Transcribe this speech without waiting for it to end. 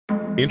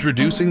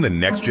Introducing the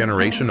next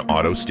generation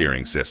auto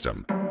steering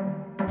system,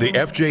 the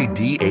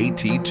FJD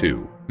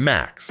AT2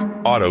 Max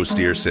Auto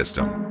Steer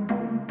System.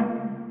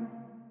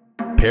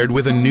 Paired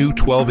with a new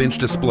 12-inch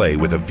display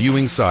with a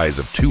viewing size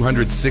of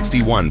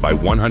 261 by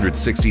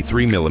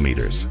 163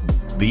 millimeters,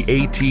 the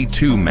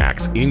AT2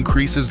 Max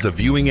increases the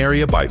viewing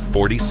area by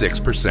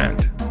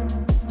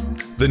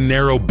 46%. The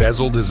narrow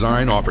bezel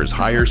design offers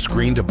higher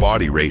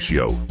screen-to-body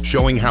ratio,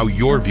 showing how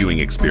your viewing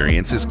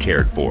experience is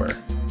cared for.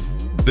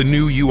 The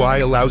new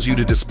UI allows you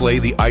to display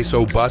the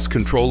ISO bus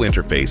control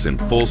interface in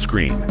full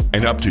screen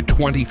and up to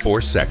 24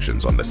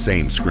 sections on the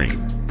same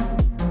screen.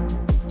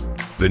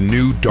 The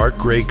new dark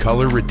gray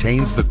color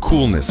retains the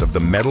coolness of the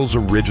metal's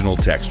original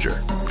texture,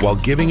 while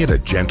giving it a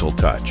gentle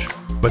touch.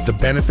 But the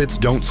benefits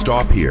don't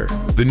stop here.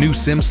 The new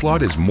SIM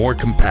slot is more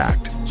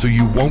compact, so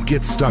you won't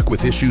get stuck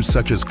with issues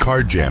such as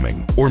card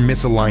jamming or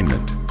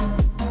misalignment.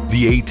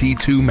 The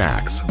AT2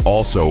 Max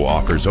also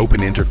offers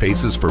open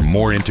interfaces for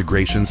more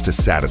integrations to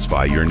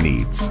satisfy your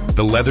needs.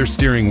 The leather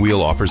steering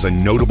wheel offers a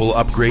notable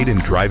upgrade in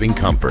driving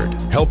comfort,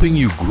 helping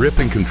you grip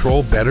and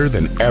control better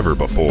than ever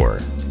before.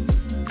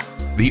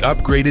 The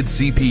upgraded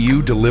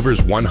CPU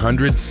delivers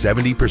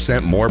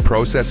 170% more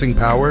processing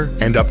power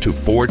and up to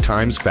 4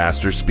 times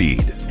faster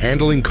speed,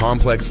 handling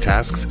complex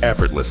tasks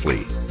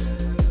effortlessly.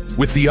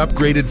 With the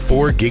upgraded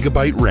 4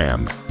 GB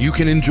RAM, you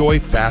can enjoy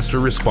faster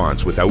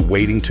response without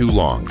waiting too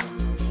long.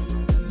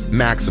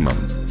 Maximum,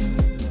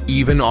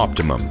 even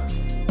Optimum.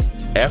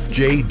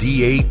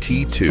 FJD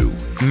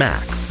AT2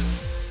 Max.